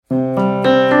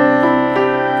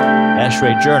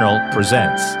ASHRAE Journal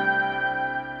presents.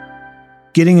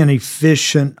 Getting an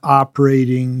efficient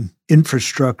operating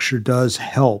infrastructure does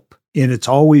help, and it's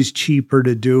always cheaper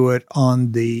to do it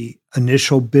on the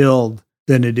initial build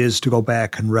than it is to go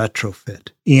back and retrofit.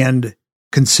 And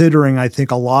considering, I think,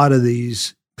 a lot of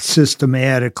these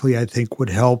systematically, I think, would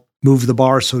help move the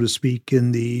bar, so to speak,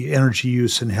 in the energy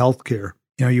use in healthcare.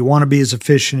 You know, you want to be as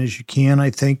efficient as you can,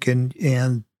 I think, and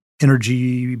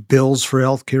energy bills for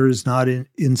healthcare is not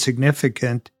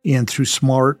insignificant. And through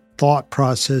smart thought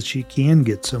process, you can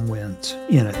get some wins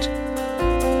in it.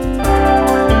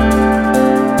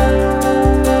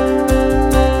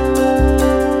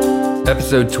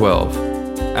 Episode 12.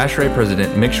 ASHRAE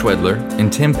President Mick Schwedler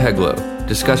and Tim Peglow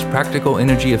discussed practical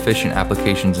energy-efficient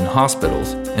applications in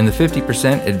hospitals and the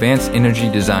 50% Advanced Energy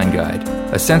Design Guide,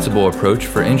 a sensible approach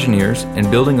for engineers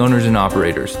and building owners and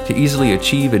operators to easily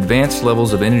achieve advanced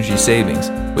levels of energy savings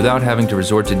without having to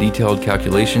resort to detailed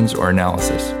calculations or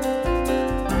analysis.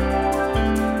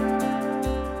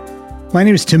 My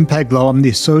name is Tim Peglow. I'm the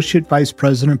Associate Vice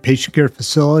President of Patient Care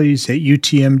Facilities at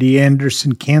UTMD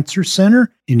Anderson Cancer Center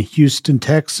in Houston,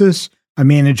 Texas. I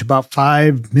manage about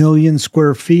 5 million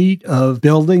square feet of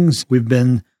buildings. We've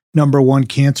been number one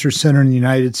cancer center in the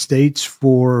United States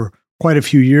for quite a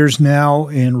few years now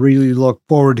and really look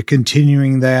forward to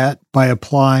continuing that by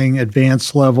applying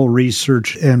advanced level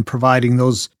research and providing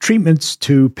those treatments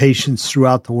to patients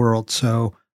throughout the world.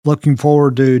 So looking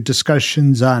forward to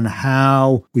discussions on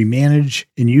how we manage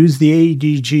and use the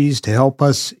AEDGs to help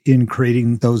us in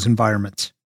creating those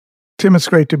environments. Tim, it's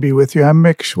great to be with you. I'm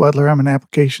Mick Schwedler. I'm an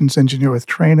applications engineer with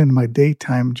Trane in my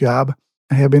daytime job.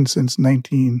 I have been since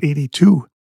 1982.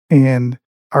 And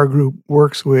our group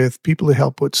works with people to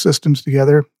help put systems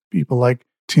together. People like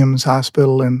Tim's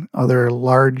Hospital and other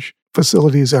large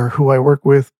facilities are who I work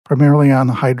with, primarily on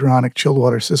the hydronic chilled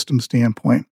water system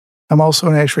standpoint. I'm also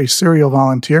an ASHRAE serial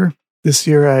volunteer. This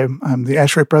year, I'm the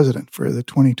ASHRAE president for the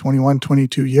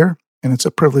 2021-22 year, and it's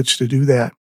a privilege to do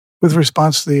that. With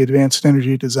response to the Advanced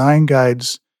Energy Design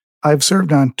Guides, I've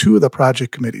served on two of the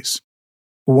project committees,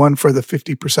 one for the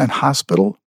 50%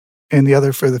 hospital and the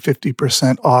other for the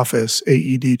 50% office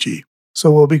AEDG.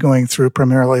 So we'll be going through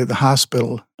primarily the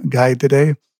hospital guide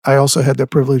today. I also had the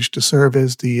privilege to serve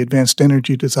as the Advanced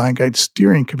Energy Design Guide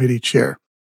Steering Committee Chair.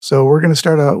 So we're going to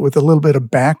start out with a little bit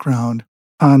of background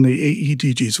on the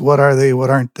AEDGs. What are they? What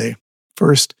aren't they?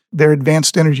 First, they're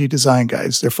Advanced Energy Design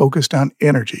Guides. They're focused on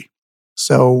energy.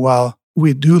 So while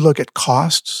we do look at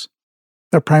costs,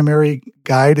 the primary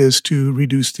guide is to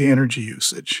reduce the energy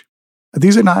usage.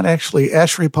 These are not actually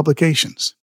ASHRAE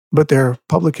publications, but they're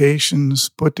publications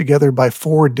put together by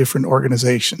 4 different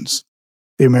organizations: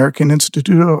 the American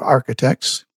Institute of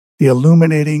Architects, the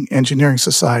Illuminating Engineering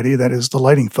Society, that is the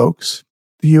lighting folks,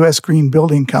 the U.S. Green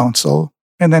Building Council,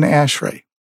 and then ASHRAE.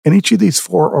 And each of these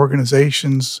 4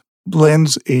 organizations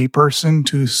blends a person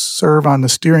to serve on the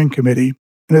steering committee.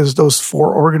 And it is those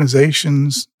 4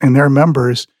 organizations and their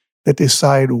members that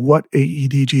decide what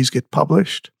AEDGs get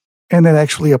published and that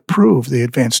actually approve the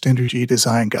Advanced Energy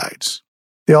Design Guides.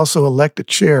 They also elect a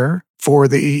chair for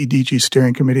the AEDG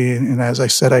Steering Committee, and as I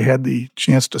said, I had the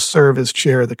chance to serve as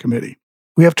chair of the committee.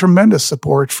 We have tremendous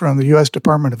support from the U.S.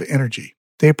 Department of Energy.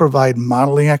 They provide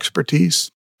modeling expertise.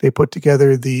 They put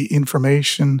together the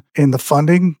information and the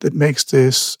funding that makes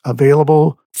this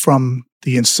available from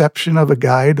the inception of a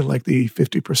guide, like the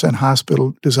 50%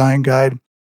 Hospital Design Guide,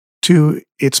 to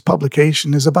its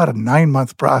publication is about a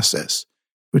 9-month process,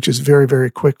 which is very,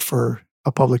 very quick for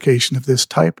a publication of this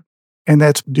type. And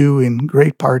that's due in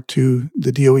great part to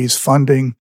the DOE's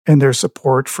funding and their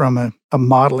support from a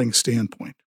modeling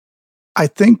standpoint. I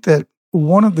think that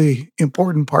one of the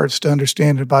important parts to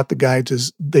understand about the guides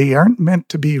is they aren't meant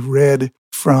to be read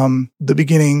from the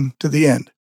beginning to the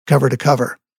end, cover to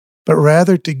cover, but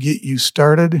rather to get you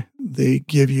started. They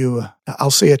give you,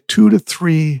 I'll say, a 2 to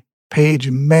 3 page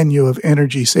menu of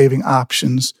energy saving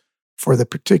options for the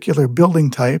particular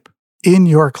building type in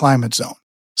your climate zone.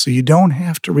 So you don't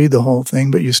have to read the whole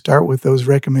thing, but you start with those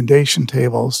recommendation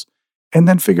tables and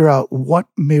then figure out what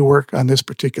may work on this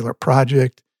particular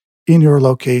project in your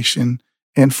location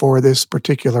and for this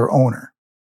particular owner.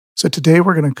 So today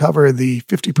we're going to cover the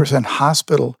 50%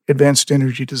 Hospital Advanced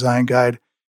Energy Design Guide,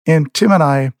 and Tim and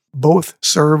I both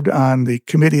served on the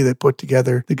committee that put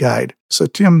together the guide. So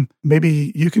Tim,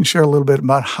 maybe you can share a little bit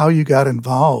about how you got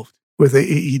involved with the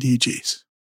AEDGs.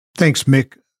 Thanks,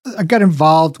 Mick. I got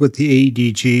involved with the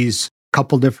AEDGs a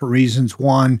couple different reasons.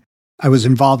 One, I was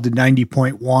involved in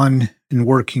 90.1 and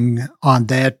working on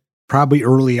that probably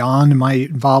early on in my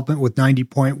involvement with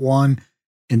 90.1,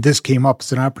 and this came up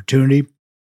as an opportunity.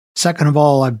 Second of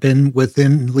all, I've been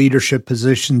within leadership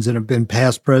positions and have been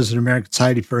past president of American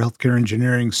Society for Healthcare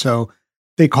Engineering. So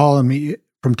they call on me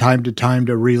from time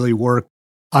to really work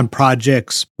on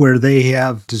projects where they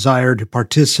have desire to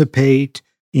participate.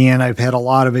 And I've had a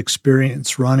lot of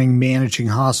experience managing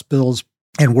hospitals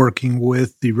and working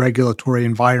with the regulatory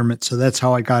environment. So that's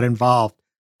how I got involved.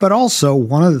 But also,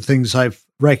 one of the things I've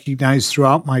recognized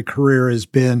throughout my career has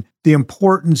been the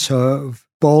importance of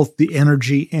both the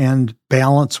energy and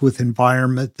balance with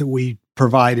environment that we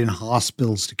provide in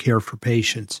hospitals to care for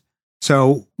patients.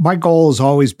 So my goal has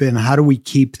always been, how do we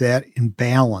keep that in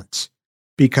balance?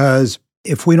 Because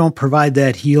if we don't provide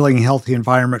that healing, healthy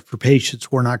environment for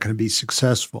patients, we're not going to be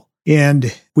successful.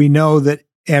 And we know that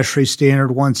ASHRAE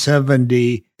Standard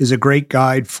 170 is a great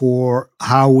guide for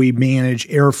how we manage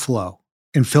airflow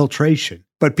and filtration.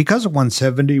 But because of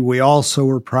 170, we also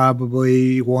were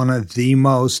probably one of the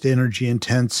most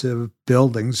energy-intensive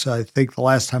buildings. I think the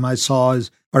last time I saw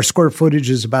is our square footage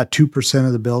is about 2%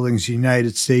 of the buildings in the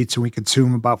United States, and we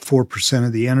consume about 4%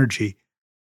 of the energy.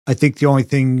 I think the only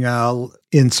thing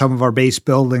in some of our base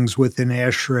buildings within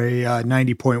ASHRAE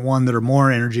 90.1 that are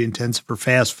more energy-intensive are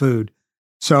fast food.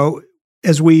 So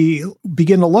as we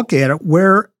begin to look at it,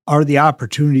 where are the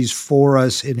opportunities for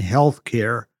us in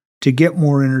healthcare to get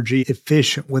more energy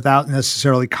efficient without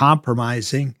necessarily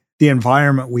compromising the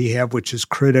environment we have, which is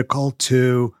critical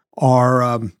to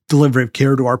our delivery of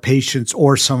care to our patients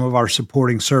or some of our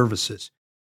supporting services.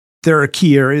 There are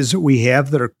key areas that we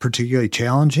have that are particularly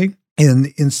challenging. In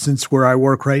the instance where I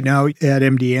work right now at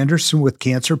MD Anderson with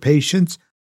cancer patients,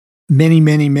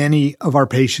 many of our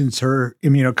patients are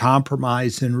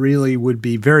immunocompromised and really would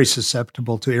be very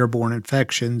susceptible to airborne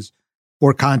infections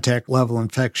or contact level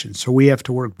infections. So we have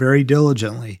to work very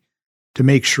diligently to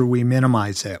make sure we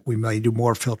minimize that. We may do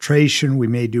more filtration, we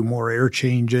may do more air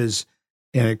changes,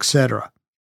 and et cetera.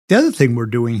 The other thing we're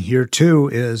doing here too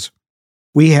is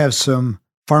we have some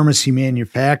pharmacy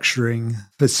manufacturing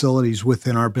facilities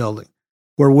within our building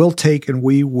where we'll take and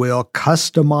we will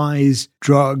customize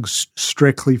drugs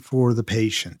strictly for the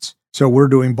patients. So we're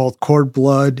doing both cord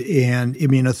blood and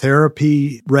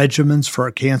immunotherapy regimens for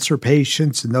our cancer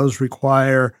patients, and those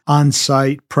require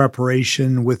on-site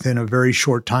preparation within a very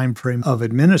short time frame of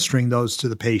administering those to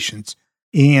the patients.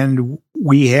 And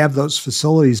we have those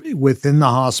facilities within the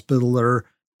hospital that are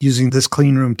using this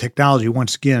clean room technology.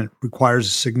 Once again, it requires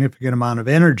a significant amount of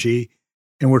energy,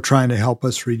 and we're trying to help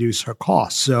us reduce our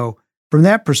costs. So from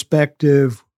that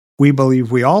perspective, we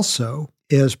believe we also,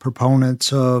 as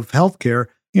proponents of healthcare,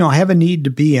 have a need to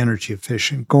be energy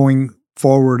efficient going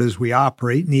forward as we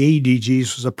operate. And the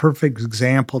AEDGs was a perfect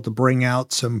example to bring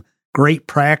out some great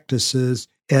practices.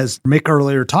 As Mick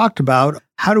earlier talked about,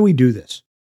 how do we do this?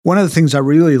 One of the things I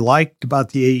really liked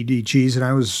about the AEDGs, and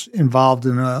I was involved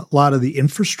in a lot of the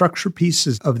infrastructure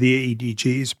pieces of the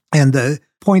AEDGs, and the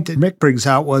point that Mick brings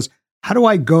out was, how do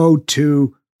I go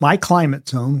to my climate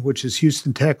zone, which is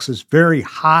Houston, Texas, very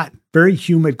hot, very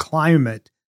humid climate?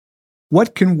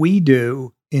 What can we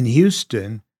do in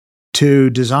Houston to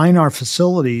design our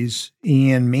facilities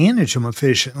and manage them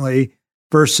efficiently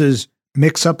versus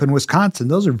mix up in Wisconsin?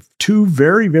 Those are two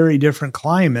very, very different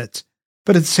climates.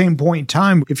 But at the same point in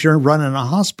time, if you're running a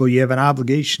hospital, you have an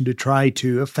obligation to try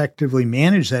to effectively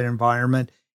manage that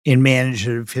environment and manage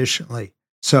it efficiently.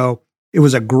 So it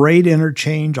was a great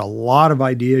interchange, a lot of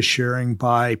idea sharing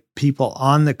by people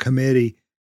on the committee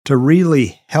to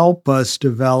really help us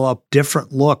develop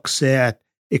different looks at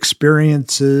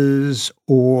experiences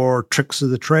or tricks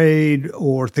of the trade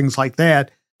or things like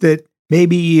that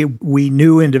maybe we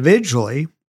knew individually,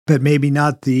 but maybe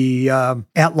not the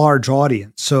at-large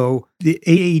audience. So the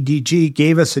AEDG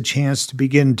gave us a chance to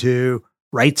begin to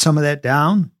write some of that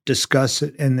down, discuss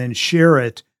it, and then share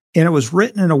it. And it was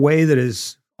written in a way that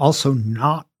is also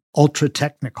not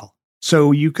ultra-technical.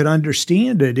 So you could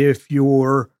understand it if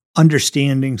you're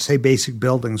understanding, say, basic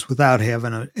buildings without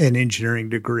having an engineering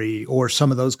degree or some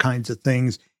of those kinds of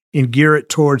things, and gear it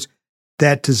towards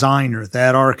that designer,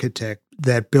 that architect,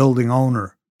 that building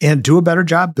owner, and do a better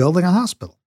job building a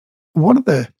hospital. One of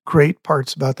the great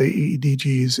parts about the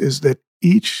AEDGs is that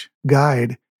each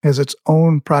guide has its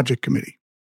own project committee,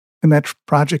 and that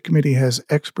project committee has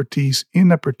expertise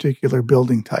in a particular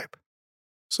building type.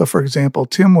 So, for example,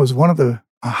 Tim was one of the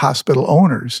hospital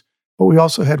owners, but we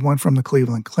also had one from the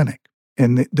Cleveland Clinic.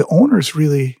 And the owners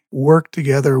really work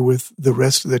together with the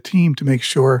rest of the team to make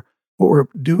sure what we're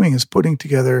doing is putting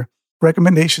together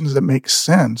recommendations that make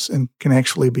sense and can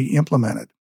actually be implemented.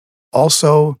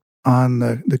 Also on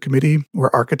the committee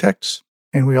were architects,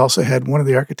 and we also had one of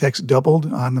the architects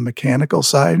doubled on the mechanical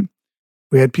side.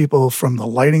 We had people from the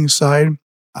lighting side,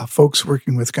 folks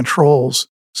working with controls,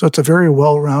 So it's a very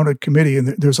well-rounded committee, and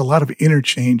there's a lot of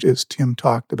interchange, as Tim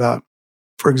talked about.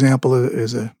 For example,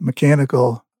 as a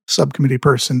mechanical subcommittee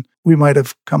person, we might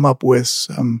have come up with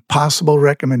some possible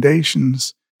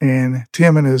recommendations, and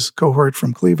Tim and his cohort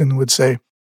from Cleveland would say,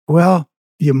 well,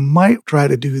 you might try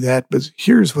to do that, but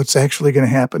here's what's actually going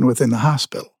to happen within the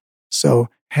hospital. So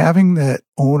having that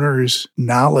owner's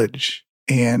knowledge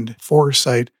and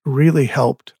foresight really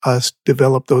helped us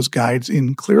develop those guides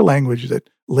in clear language that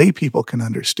lay people can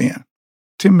understand.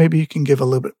 Tim, maybe you can give a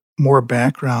little bit more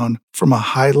background from a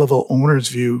high-level owner's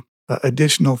view,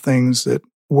 additional things that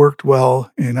worked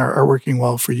well and are working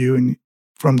well for you and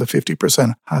from the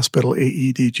 50% hospital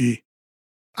AEDG.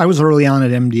 I was early on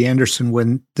at MD Anderson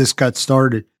when this got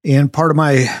started. And part of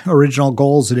my original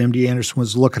goals at MD Anderson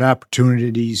was to look at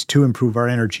opportunities to improve our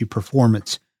energy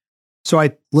performance. So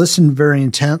I listened very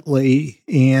intently,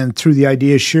 and through the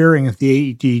idea sharing of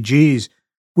the AEDGs,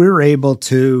 we were able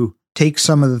to take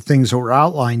some of the things that were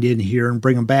outlined in here and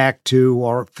bring them back to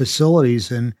our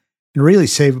facilities and really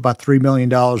save about $3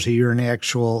 million a year in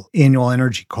actual annual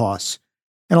energy costs.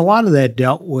 And a lot of that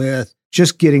dealt with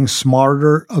just getting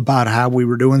smarter about how we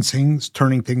were doing things,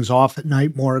 turning things off at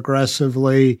night more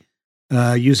aggressively,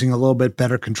 using a little bit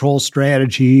better control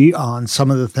strategy on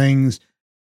some of the things,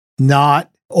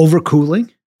 not overcooling,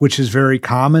 which is very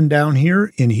common down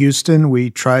here in Houston. We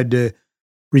tried to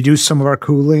reduce some of our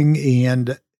cooling,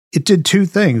 and it did two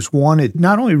things. One, it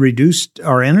not only reduced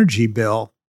our energy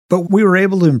bill, but we were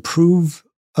able to improve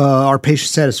our patient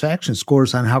satisfaction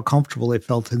scores on how comfortable they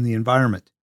felt in the environment.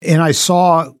 And I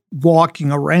saw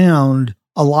walking around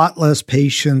a lot less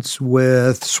patients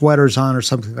with sweaters on or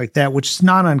something like that, which is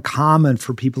not uncommon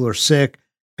for people who are sick,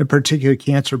 and particularly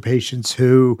cancer patients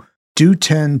who do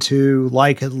tend to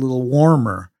like it a little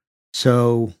warmer.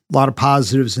 So a lot of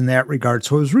positives in that regard.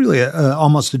 So it was really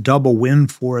almost a double win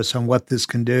for us on what this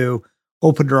can do.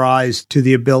 Opened our eyes to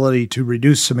the ability to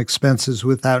reduce some expenses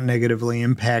without negatively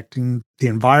impacting the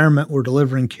environment we're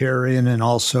delivering care in, and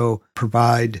also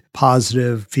provide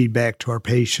positive feedback to our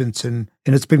patients. And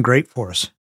it's been great for us.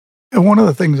 And one of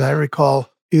the things I recall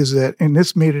is that, and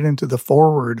this made it into the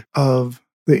foreword of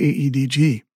the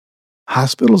AEDG,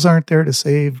 hospitals aren't there to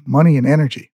save money and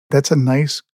energy. That's a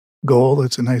nice goal.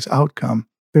 It's a nice outcome.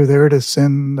 They're there to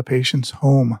send the patients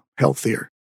home healthier,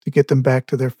 to get them back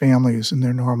to their families and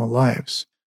their normal lives.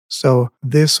 So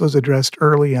this was addressed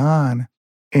early on.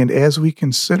 And as we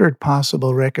considered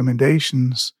possible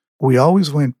recommendations, we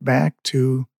always went back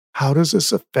to, how does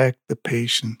this affect the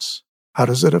patients? How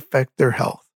does it affect their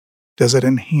health? Does it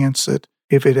enhance it?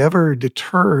 If it ever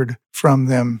deterred from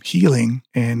them healing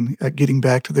and getting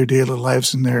back to their daily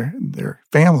lives and their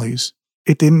families,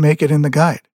 it didn't make it in the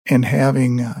guide. And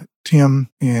having Tim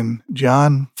and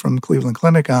John from Cleveland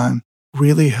Clinic on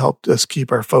really helped us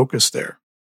keep our focus there.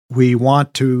 We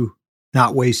want to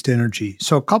not waste energy.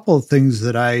 So a couple of things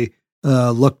that I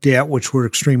looked at which were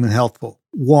extremely helpful.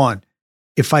 One,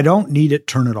 if I don't need it,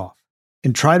 turn it off.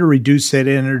 And try to reduce that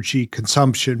energy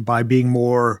consumption by being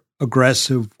more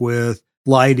aggressive with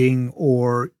lighting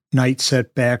or night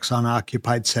setbacks,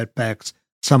 unoccupied setbacks,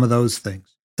 some of those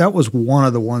things. That was one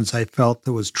of the ones I felt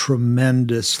that was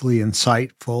tremendously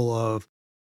insightful of,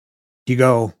 you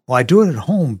go, well, I do it at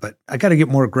home, but I got to get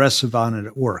more aggressive on it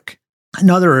at work.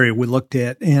 Another area we looked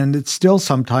at, and it's still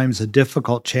sometimes a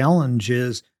difficult challenge,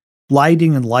 is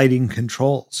lighting and lighting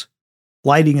controls.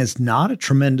 Lighting is not a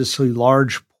tremendously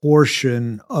large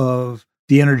portion of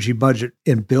the energy budget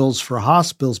and bills for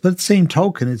hospitals, but at the same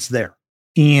token, it's there.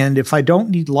 And if I don't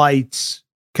need lights,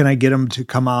 can I get them to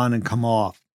come on and come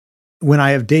off? When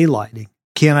I have day lighting,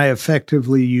 can I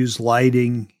effectively use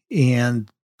lighting and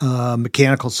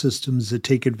mechanical systems that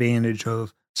take advantage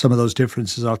of some of those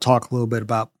differences? I'll talk a little bit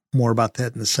more about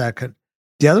that in a second.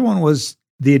 The other one was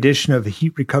the addition of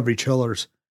heat recovery chillers.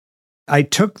 I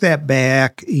took that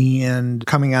back and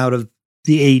coming out of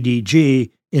the AEDG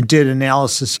and did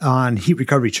analysis on heat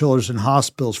recovery chillers in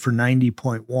hospitals for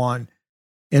 90.1.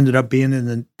 Ended up being in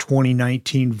the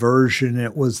 2019 version.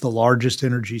 It was the largest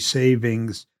energy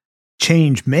savings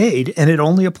change made, and it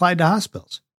only applied to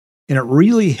hospitals. And it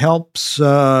really helps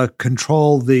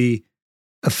control the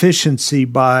efficiency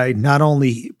by not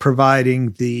only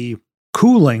providing the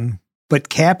cooling, but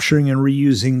capturing and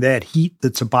reusing that heat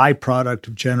that's a byproduct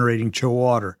of generating chill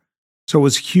water. So it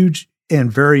was huge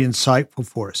and very insightful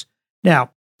for us.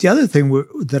 Now, the other thing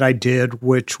that I did,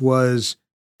 which was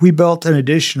we built an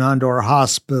addition onto our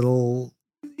hospital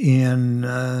in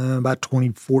about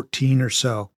 2014 or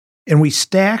so, and we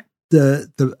stacked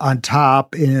the on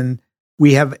top, and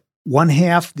we have one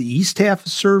half, the east half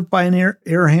is served by an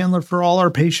air handler for all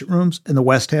our patient rooms, and the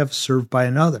west half is served by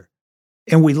another.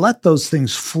 And we let those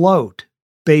things float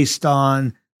based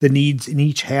on the needs in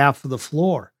each half of the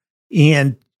floor.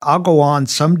 And I'll go on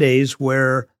some days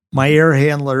where my air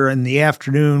handler in the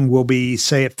afternoon will be,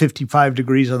 say, at 55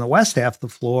 degrees on the west half of the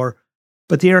floor,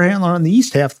 but the air handler on the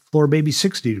east half of the floor may be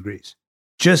 60 degrees.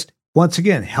 Just, once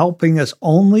again, helping us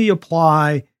only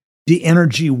apply the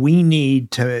energy we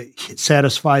need to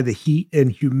satisfy the heat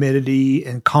and humidity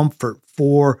and comfort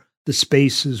for the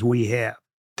spaces we have.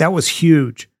 That was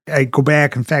huge. I go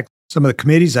back, in fact, some of the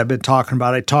committees I've been talking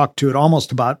about, I talked to it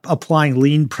almost about applying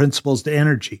lean principles to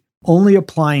energy, only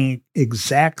applying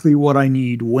exactly what I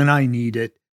need when I need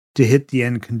it to hit the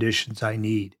end conditions I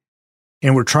need.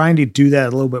 And we're trying to do that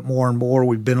a little bit more and more.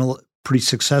 We've been pretty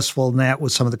successful in that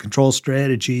with some of the control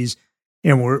strategies,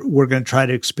 and we're going to try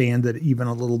to expand it even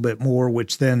a little bit more,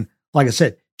 which then, like I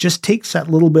said, just takes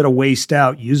that little bit of waste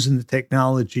out using the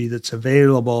technology that's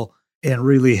available and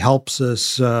really helps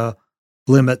us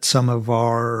limit some of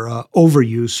our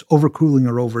overuse, overcooling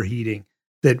or overheating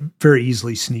that very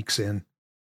easily sneaks in.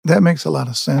 That makes a lot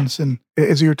of sense. And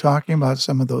as you were talking about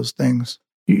some of those things,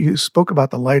 you spoke about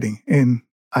the lighting, and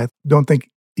I don't think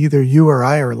either you or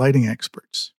I are lighting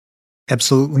experts.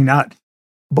 Absolutely not.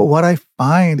 But what I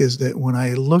find is that when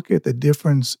I look at the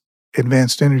different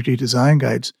advanced energy design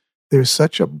guides, there's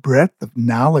such a breadth of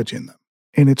knowledge in them.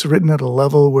 And it's written at a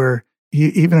level where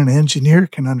even an engineer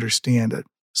can understand it.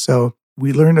 So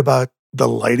we learned about the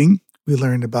lighting. We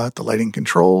learned about the lighting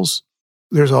controls.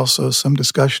 There's also some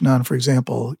discussion on, for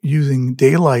example, using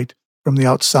daylight from the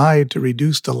outside to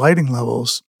reduce the lighting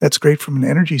levels. That's great from an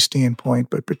energy standpoint,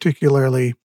 but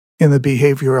particularly in the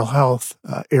behavioral health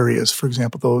areas, for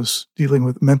example, those dealing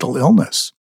with mental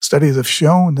illness. Studies have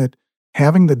shown that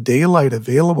having the daylight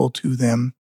available to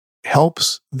them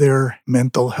helps their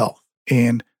mental health,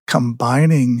 and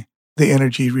combining the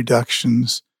energy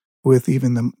reductions with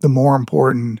even the more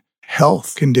important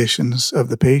health conditions of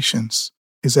the patients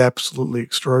is absolutely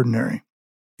extraordinary.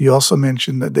 You also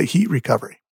mentioned that the heat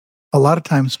recovery. A lot of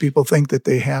times people think that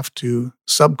they have to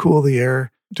subcool the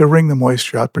air to wring the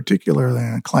moisture out, particularly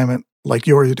in a climate like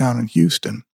yours down in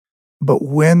Houston. But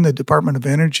when the Department of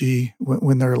Energy,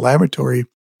 when their laboratory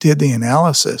did the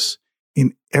analysis,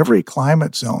 in every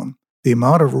climate zone, the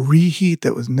amount of reheat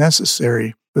that was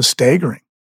necessary was staggering,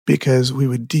 because we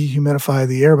would dehumidify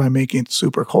the air by making it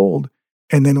super cold,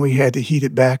 and then we had to heat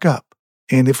it back up.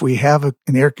 And if we have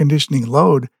an air conditioning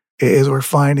load, as we're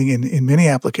finding in many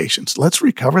applications, let's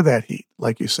recover that heat,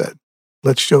 like you said.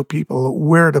 Let's show people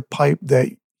where to pipe that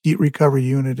heat recovery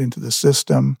unit into the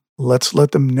system. Let's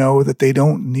let them know that they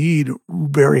don't need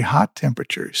very hot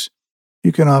temperatures.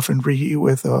 You can often reheat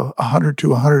with 100 to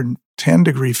 110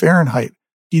 degree Fahrenheit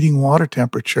heating water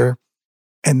temperature,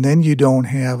 and then you don't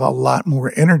have a lot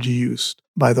more energy used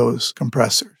by those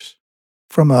compressors.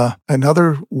 From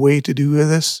another way to do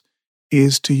this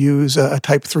is to use a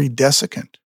type 3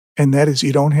 desiccant, and that is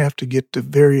you don't have to get to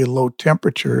very low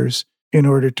temperatures in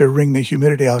order to wring the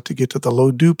humidity out to get to the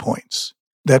low dew points.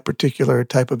 That particular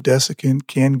type of desiccant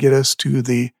can get us to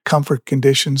the comfort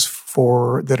conditions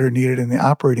that are needed in the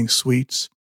operating suites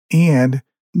and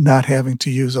not having to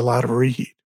use a lot of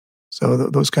reheat. So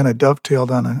those kind of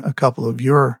dovetailed on a couple of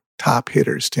your top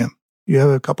hitters, Tim. You have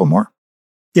a couple more?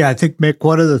 Yeah, I think, Mick,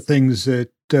 one of the things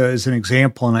that is an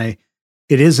example, and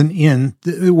it isn't in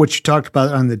what you talked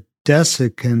about on the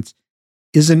desiccants,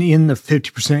 isn't in the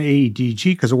 50% AEDG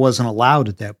because it wasn't allowed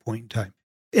at that point in time.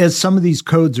 As some of these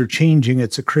codes are changing,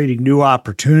 it's creating new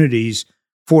opportunities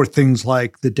for things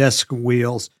like the desiccant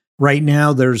wheels. Right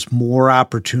now, there's more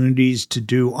opportunities to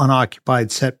do unoccupied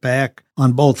setback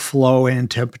on both flow and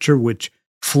temperature, which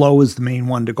flow is the main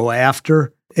one to go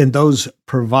after. And those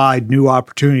provide new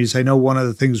opportunities. I know one of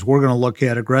the things we're going to look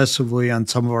at aggressively on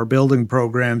some of our building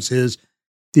programs is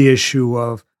the issue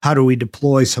of how do we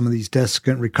deploy some of these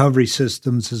desiccant recovery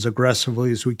systems as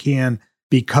aggressively as we can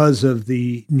because of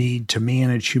the need to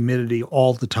manage humidity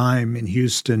all the time in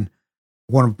Houston.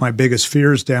 One of my biggest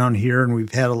fears down here, and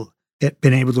we've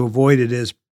been able to avoid it,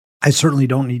 is I certainly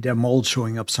don't need to have mold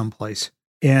showing up someplace.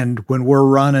 And when we're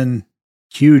running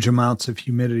huge amounts of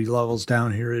humidity levels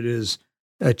down here, it is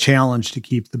a challenge to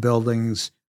keep the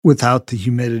buildings without the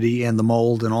humidity and the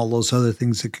mold and all those other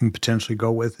things that can potentially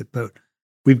go with it. But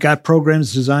we've got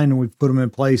programs designed and we've put them in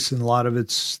place, and a lot of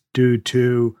it's due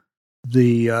to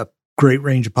the great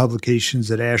range of publications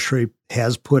that ASHRAE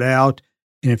has put out.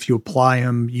 And if you apply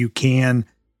them, you can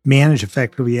manage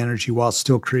effectively energy while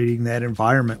still creating that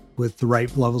environment with the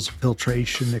right levels of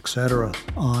filtration, et cetera,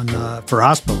 for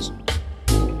hospitals.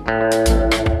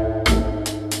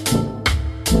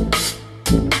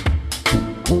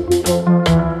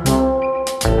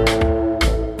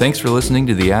 Thanks for listening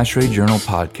to the ASHRAE Journal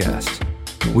podcast.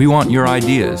 We want your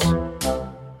ideas.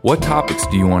 What topics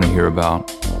do you want to hear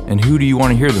about? And who do you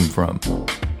want to hear them from?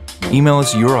 Email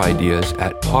us your ideas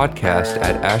at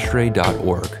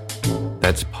podcast@ashray.org.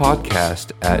 That's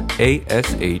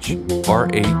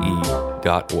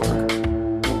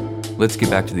podcast@ashrae.org. Let's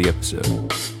get back to the episode.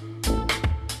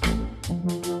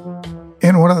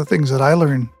 And one of the things that I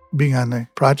learned being on the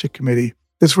project committee,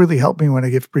 this really helped me when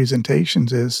I give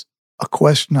presentations, is a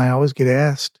question I always get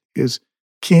asked is,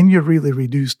 can you really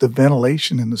reduce the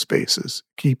ventilation in the spaces,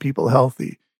 keep people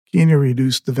healthy? Can you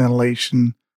reduce the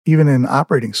ventilation even in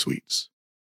operating suites?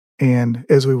 And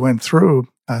as we went through,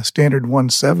 Standard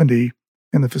 170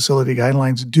 and the facility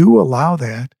guidelines do allow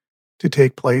that to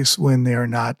take place when they are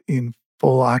not in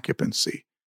full occupancy.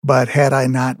 But had I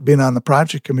not been on the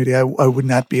project committee, I would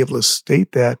not be able to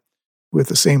state that with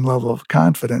the same level of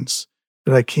confidence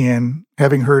that I can,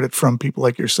 having heard it from people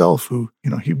like yourself who,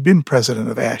 you've been president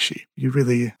of ASHE. You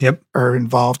really are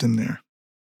involved in there.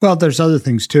 Well, there's other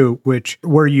things too, which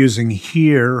we're using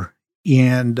here,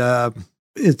 and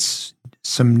it's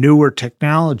some newer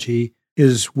technology,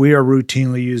 is we are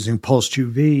routinely using pulsed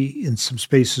UV in some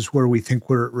spaces where we think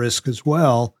we're at risk as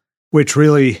well, which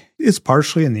really is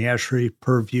partially in the ASHRAE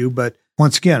purview, but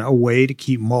once again, a way to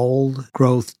keep mold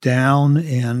growth down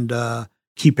and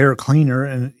keep air cleaner.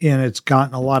 And it's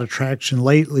gotten a lot of traction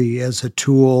lately as a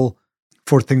tool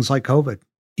for things like COVID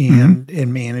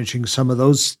and managing some of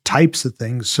those types of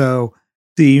things. So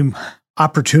the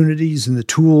opportunities and the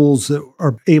tools that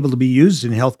are able to be used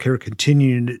in healthcare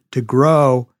continue to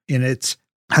grow, and it's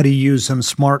how to use them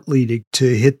smartly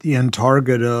to hit the end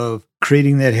target of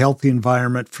creating that healthy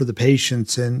environment for the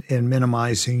patients and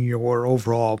minimizing your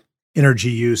overall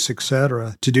energy use, et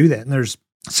cetera, to do that. And there's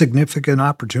significant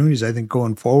opportunities, I think,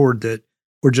 going forward that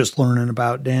we're just learning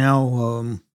about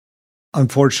now.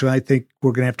 Unfortunately, I think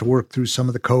we're going to have to work through some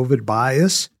of the COVID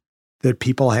bias that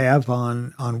people have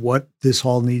on what this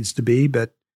all needs to be.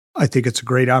 But I think it's a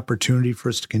great opportunity for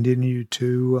us to continue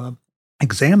to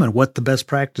examine what the best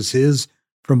practice is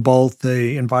from both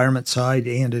the environment side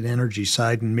and an energy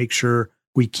side, and make sure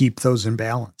we keep those in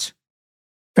balance.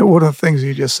 And one of the things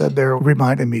you just said there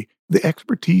reminded me, the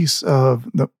expertise of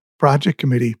the project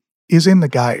committee is in the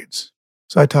guides.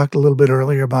 So I talked a little bit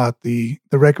earlier about the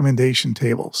recommendation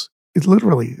tables. It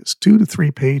literally is 2 to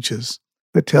 3 pages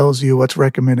that tells you what's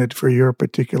recommended for your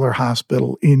particular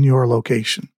hospital in your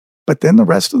location. But then the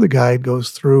rest of the guide goes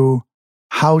through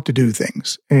how to do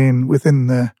things. And within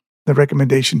the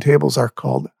recommendation tables are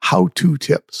called how-to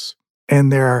tips.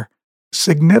 And there are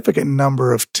significant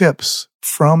number of tips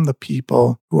from the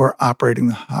people who are operating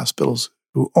the hospitals,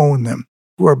 who own them,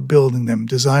 who are building them,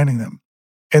 designing them.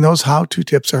 And those how-to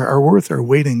tips are worth their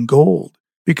weight in gold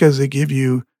because they give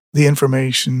you the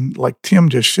information like Tim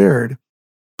just shared,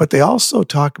 but they also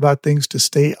talk about things to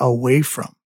stay away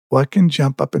from. What can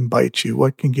jump up and bite you?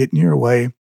 What can get in your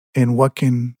way? And what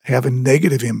can have a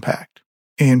negative impact?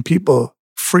 And people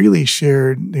freely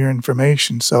shared their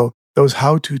information. So those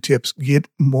how-to tips get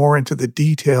more into the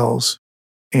details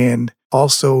and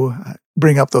also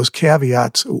bring up those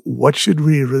caveats. What should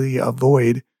we really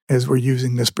avoid as we're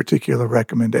using this particular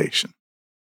recommendation?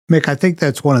 Mick, I think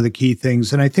that's one of the key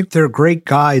things. And I think they're a great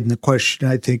guide. And the question,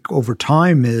 I think, over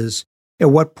time is,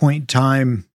 at what point in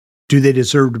time do they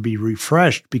deserve to be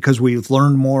refreshed? Because we've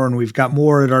learned more and we've got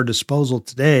more at our disposal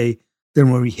today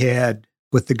than when we had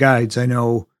with the guides. I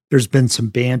know there's been some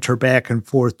banter back and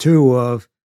forth, too, of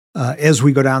as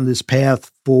we go down this path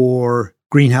for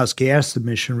greenhouse gas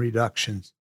emission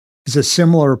reductions. Is a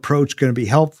similar approach going to be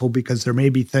helpful? Because there may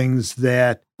be things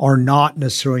that are not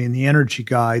necessarily in the energy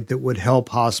guide that would help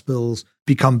hospitals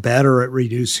become better at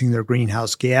reducing their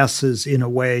greenhouse gases in a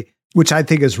way, which I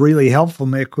think is really helpful,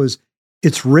 Mick, was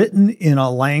it's written in a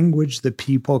language that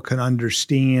people can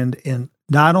understand and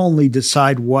not only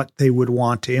decide what they would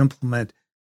want to implement,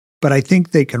 but I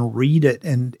think they can read it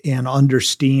and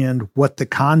understand what the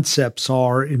concepts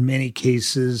are in many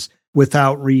cases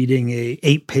without reading a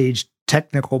 8-page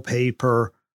technical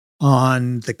paper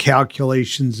on the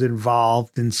calculations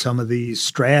involved in some of these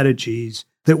strategies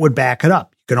that would back it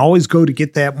up. You can always go to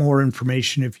get that more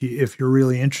information if you're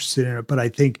really interested in it. But I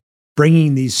think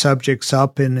bringing these subjects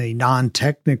up in a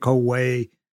non-technical way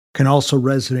can also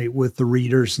resonate with the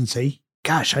readers and say,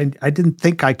 gosh, I didn't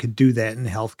think I could do that in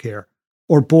healthcare.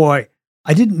 Or boy,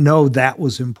 I didn't know that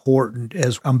was important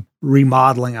as I'm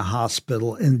remodeling a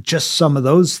hospital. And just some of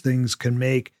those things can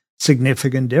make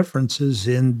significant differences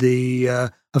in the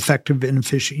effective and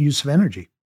efficient use of energy.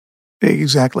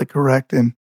 Exactly correct.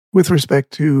 And with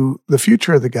respect to the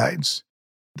future of the guides,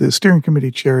 the steering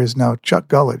committee chair is now Chuck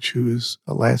Gulledge, who is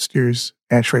last year's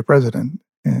ASHRAE president,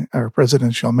 our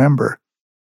presidential member.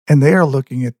 And they are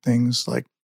looking at things like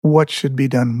what should be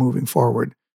done moving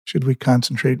forward. Should we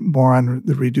concentrate more on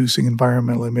the reducing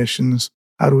environmental emissions?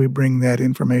 How do we bring that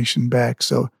information back?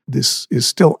 So this is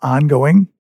still ongoing.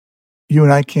 You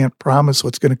and I can't promise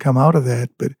what's going to come out of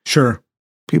that, but Sure.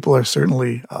 people are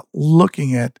certainly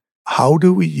looking at how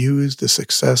do we use the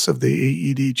success of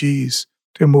the AEDGs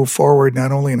to move forward,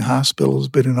 not only in hospitals,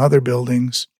 but in other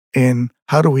buildings, and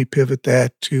how do we pivot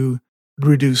that to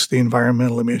reduce the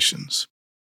environmental emissions?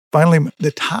 Finally,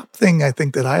 the top thing I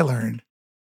think that I learned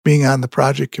being on the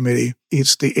project committee,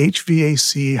 it's the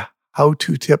HVAC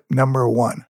how-to tip number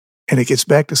 1. And it gets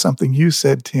back to something you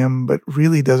said, Tim, but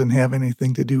really doesn't have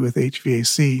anything to do with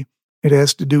HVAC. It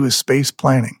has to do with space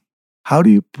planning. How do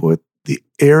you put the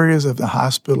areas of the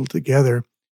hospital together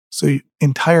so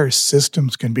entire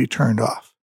systems can be turned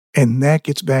off? And that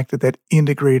gets back to that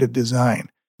integrated design.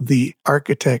 The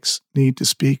architects need to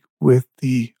speak with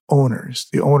the owners.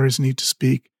 The owners need to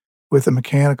speak with the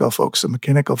mechanical folks. The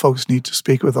mechanical folks need to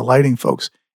speak with the lighting folks.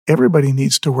 Everybody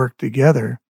needs to work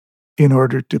together in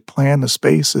order to plan the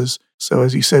spaces. So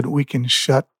as you said, we can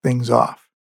shut things off.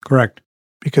 Correct.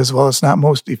 Because while it's not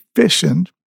most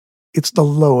efficient, it's the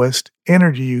lowest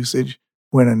energy usage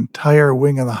when an entire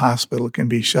wing of the hospital can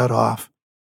be shut off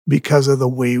because of the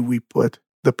way we put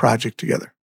the project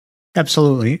together.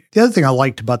 Absolutely. The other thing I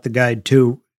liked about the guide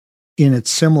too, and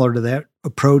it's similar to that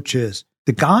approach, is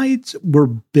the guides were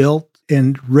built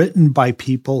and written by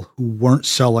people who weren't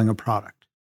selling a product.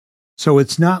 So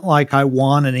it's not like I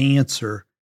want an answer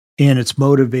and it's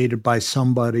motivated by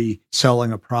somebody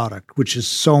selling a product, which is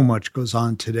so much goes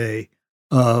on today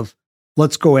of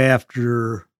let's go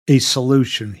after a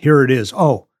solution. Here it is.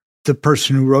 Oh, the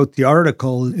person who wrote the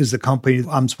article is the company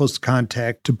I'm supposed to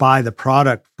contact to buy the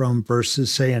product from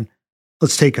versus saying,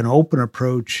 let's take an open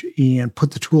approach and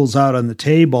put the tools out on the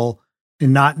table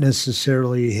and not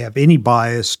necessarily have any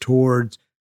bias towards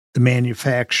the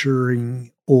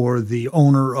manufacturing or the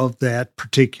owner of that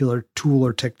particular tool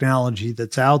or technology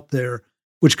that's out there,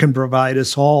 which can provide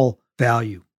us all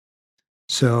value.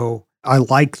 So I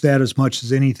like that as much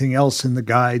as anything else in the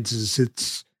guides. Is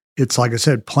it's like I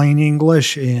said, plain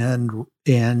English and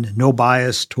no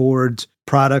bias towards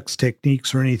products,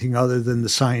 techniques, or anything other than the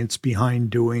science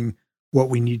behind doing what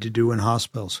we need to do in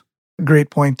hospitals. Great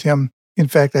point, Tim. In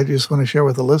fact, I just want to share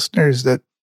with the listeners that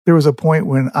there was a point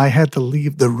when I had to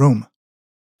leave the room.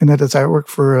 And that is, I work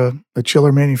for a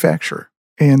chiller manufacturer.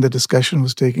 And the discussion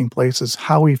was taking place as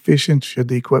how efficient should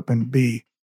the equipment be.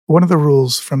 One of the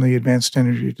rules from the Advanced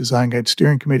Energy Design Guide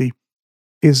Steering Committee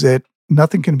is that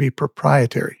nothing can be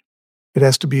proprietary. It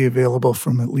has to be available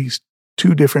from at least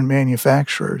 2 different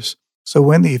manufacturers. So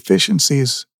when the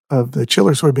efficiencies of the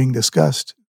chillers were being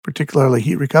discussed, particularly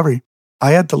heat recovery,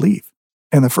 I had to leave.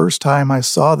 And the first time I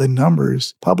saw the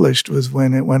numbers published was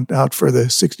when it went out for the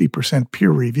 60%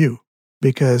 peer review.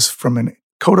 Because from a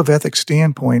code of ethics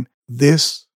standpoint,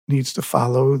 this needs to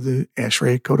follow the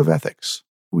ASHRAE Code of Ethics.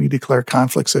 We declare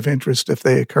conflicts of interest if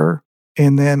they occur.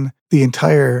 And then the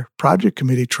entire project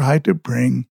committee tried to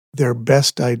bring their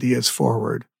best ideas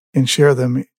forward and share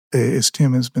them, as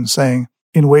Tim has been saying,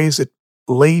 in ways that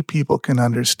lay people can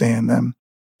understand them.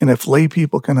 And if lay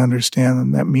people can understand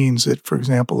them, that means that, for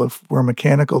example, if we're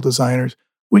mechanical designers,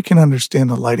 we can understand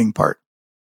the lighting part.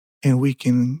 And we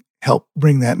can help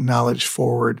bring that knowledge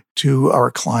forward to our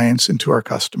clients and to our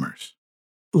customers.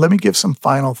 Let me give some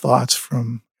final thoughts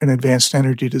from an Advanced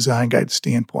Energy Design Guide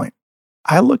standpoint.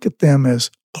 I look at them as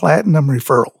platinum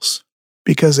referrals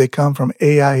because they come from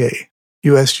AIA,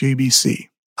 USGBC,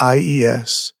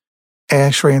 IES,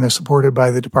 ASHRAE, and they're supported by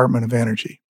the Department of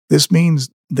Energy. This means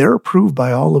they're approved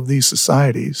by all of these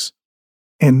societies,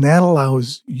 and that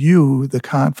allows you the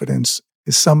confidence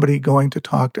as somebody going to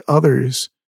talk to others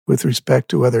with respect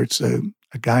to whether it's a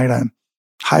guide on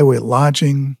highway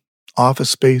lodging, office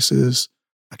spaces,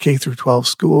 K-12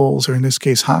 schools, or in this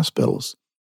case, hospitals.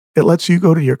 It lets you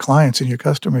go to your clients and your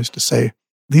customers to say,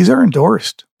 these are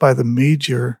endorsed by the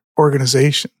major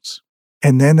organizations.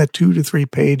 And then the 2 to 3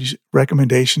 page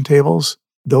recommendation tables,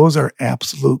 those are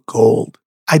absolute gold.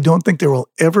 I don't think there will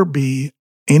ever be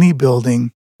any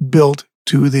building built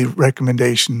to the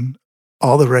recommendation,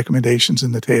 all the recommendations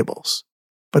in the tables.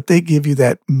 But they give you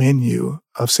that menu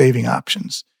of saving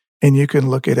options. And you can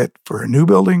look at it for a new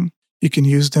building. You can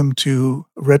use them to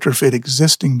retrofit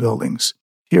existing buildings.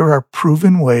 Here are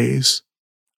proven ways,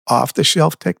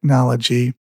 off-the-shelf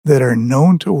technology that are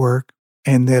known to work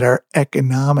and that are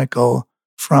economical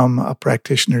from a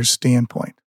practitioner's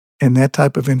standpoint. And that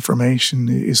type of information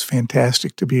is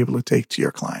fantastic to be able to take to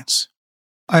your clients.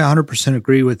 I 100%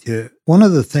 agree with you. One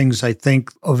of the things I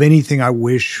think of anything I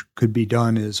wish could be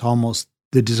done is almost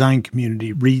the design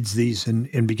community reads these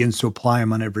and begins to apply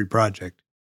them on every project.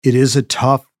 It is a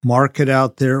tough market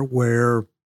out there where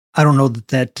I don't know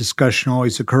that discussion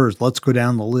always occurs. Let's go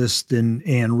down the list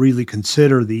and really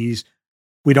consider these.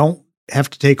 We don't have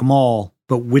to take them all,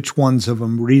 but which ones of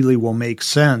them really will make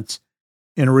sense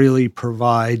and really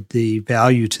provide the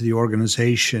value to the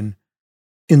organization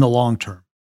in the long term.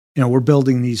 We're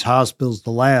building these hospitals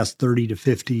to last 30 to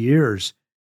 50 years,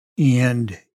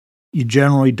 and you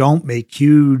generally don't make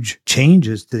huge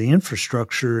changes to the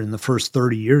infrastructure in the first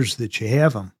 30 years that you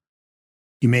have them.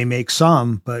 You may make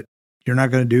some, but you're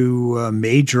not going to do a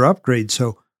major upgrade.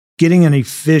 So getting an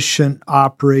efficient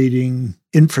operating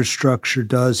infrastructure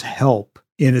does help.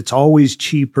 And it's always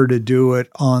cheaper to do it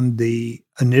on the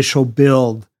initial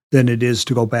build than it is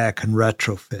to go back and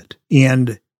retrofit.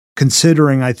 And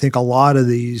considering, I think, a lot of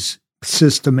these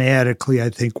systematically, I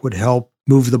think, would help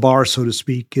move the bar, so to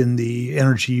speak, in the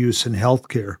energy use in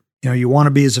healthcare. You want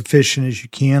to be as efficient as you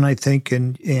can, I think,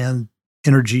 and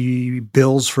energy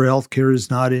bills for healthcare is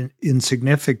not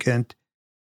insignificant.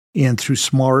 And through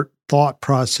smart thought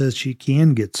process, you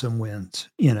can get some wins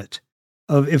in it.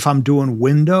 If I'm doing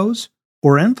windows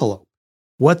or envelope,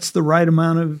 what's the right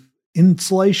amount of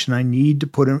insulation I need to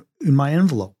put in my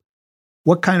envelope?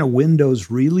 What kind of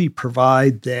windows really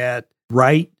provide that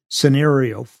right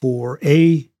scenario for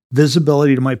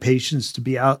visibility to my patients to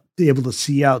be able to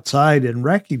see outside and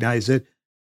recognize it?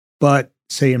 But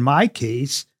say in my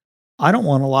case, I don't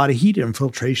want a lot of heat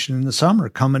infiltration in the summer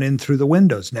coming in through the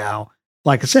windows. Now,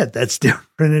 like I said, that's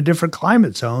different in different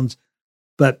climate zones.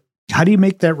 But how do you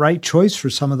make that right choice for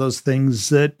some of those things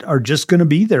that are just going to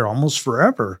be there almost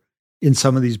forever in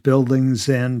some of these buildings,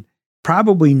 and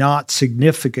probably not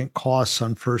significant costs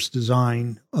on first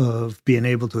design of being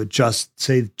able to adjust,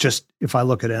 say, just if I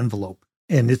look at envelope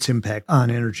and its impact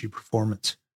on energy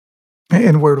performance.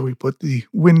 And where do we put the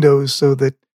windows so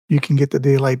that you can get the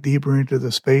daylight deeper into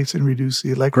the space and reduce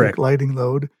the electric lighting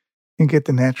load and get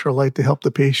the natural light to help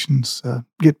the patients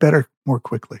get better more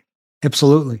quickly?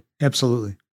 Absolutely.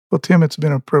 Absolutely. Well, Tim, it's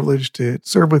been a privilege to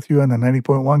serve with you on the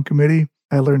 90.1 committee.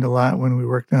 I learned a lot when we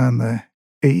worked on the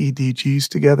AEDGs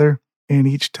together. And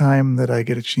each time that I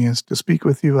get a chance to speak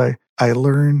with you, I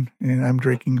learn, and I'm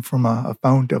drinking from a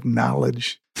fount of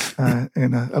knowledge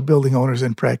and a building owners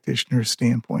and practitioners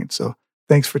standpoint. So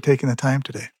thanks for taking the time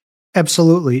today.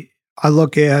 Absolutely. I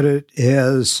look at it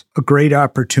as a great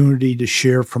opportunity to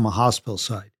share from a hospital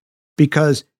side,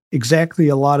 because exactly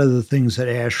a lot of the things that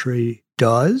ASHRAE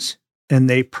does and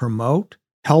they promote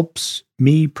helps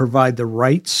me provide the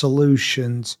right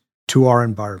solutions to our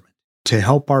environment to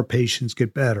help our patients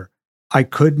get better. I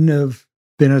couldn't have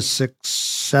been as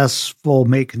successful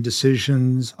making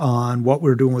decisions on what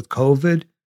we're doing with COVID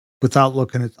without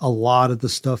looking at a lot of the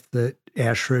stuff that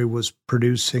ASHRAE was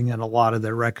producing and a lot of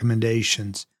their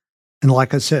recommendations. And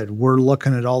like I said, we're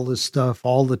looking at all this stuff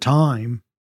all the time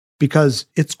because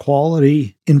it's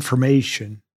quality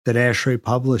information that ASHRAE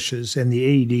publishes, and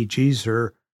the AEDGs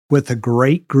are with a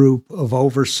great group of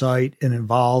oversight and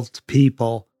involved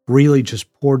people really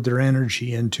just poured their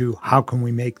energy into how can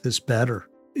we make this better.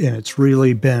 And it's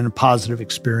really been a positive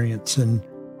experience, and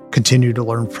continue to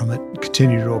learn from it,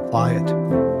 continue to apply it.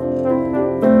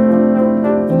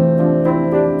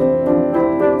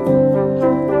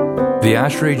 The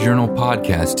ASHRAE Journal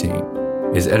podcast team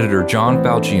is editor John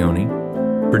Falcioni,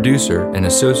 producer and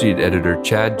associate editor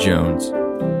Chad Jones,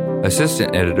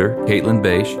 assistant editor Caitlin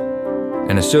Beisch,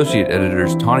 and associate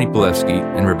editors Tani Polewski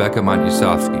and Rebecca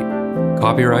Matyasovsky.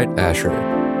 Copyright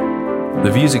ASHRAE.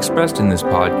 The views expressed in this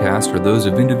podcast are those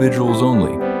of individuals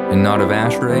only and not of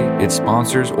ASHRAE, its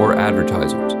sponsors, or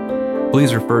advertisers.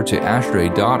 Please refer to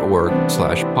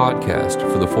ashrae.org/podcast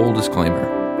for the full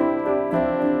disclaimer.